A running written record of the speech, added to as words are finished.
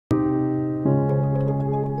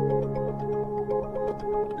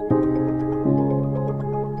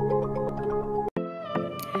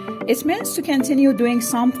It means to continue doing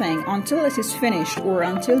something until it is finished or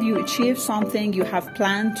until you achieve something you have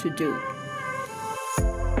planned to do.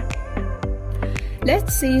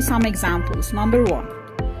 Let's see some examples. Number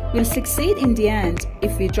 1. We'll succeed in the end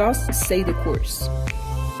if we just stay the course.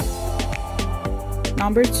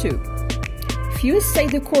 Number 2. If you stay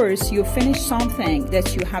the course, you finish something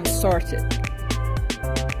that you have started.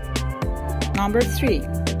 Number 3.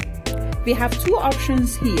 We have two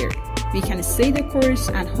options here. We can stay the course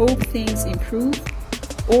and hope things improve,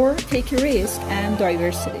 or take a risk and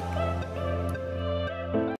diversity.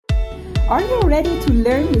 Are you ready to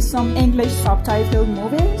learn with some English subtitled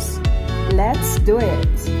movies? Let's do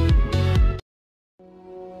it!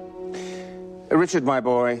 Richard, my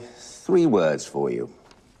boy, 3 words for you.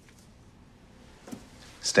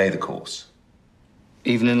 Stay the course.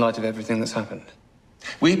 Even in light of everything that's happened?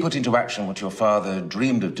 We put into action what your father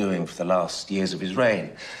dreamed of doing for the last years of his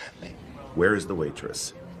reign. Where is the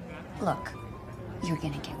waitress? Look, you're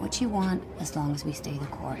gonna get what you want as long as we stay the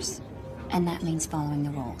course. And that means following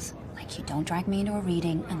the rules. Like you don't drag me into a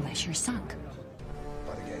reading unless you're sunk.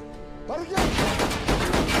 No hit,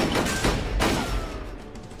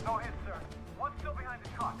 sir. One's still behind the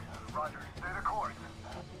truck. Roger, stay the course.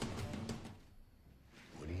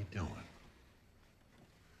 What are you doing?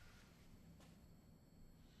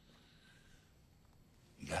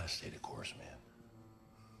 You gotta stay the course, man.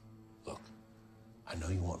 Look, I know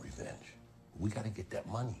you want revenge. But we gotta get that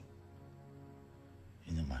money.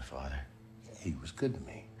 You knew my father. He was good to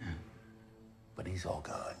me. Yeah. But he's all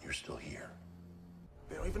gone. You're still here.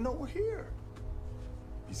 They don't even know we're here.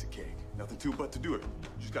 Piece of cake. Nothing to but to do it.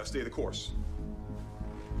 You just gotta stay the course.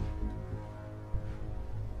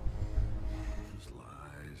 These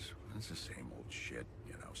lies. It's the same old shit,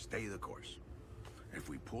 you know. Stay the course. If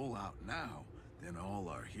we pull out now, then all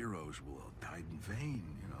our heroes will have died in vain,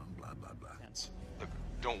 you know, blah, blah, blah. Look,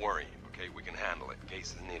 don't worry, okay? We can handle it.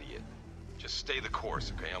 Case is an idiot. Just stay the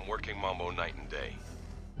course, okay? I'm working Mambo night and day.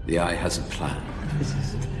 The Eye has a plan. This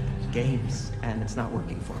is games, and it's not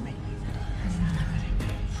working for me.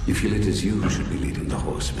 You feel it is you who should be leading the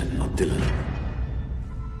horsemen, not Dylan.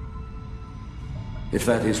 If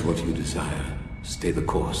that is what you desire, stay the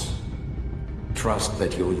course. Trust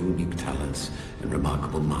that your unique talents and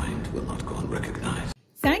remarkable mind will not go unrecognized.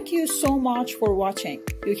 Thank you so much for watching.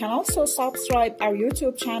 You can also subscribe our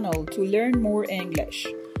YouTube channel to learn more English.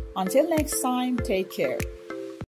 Until next time, take care.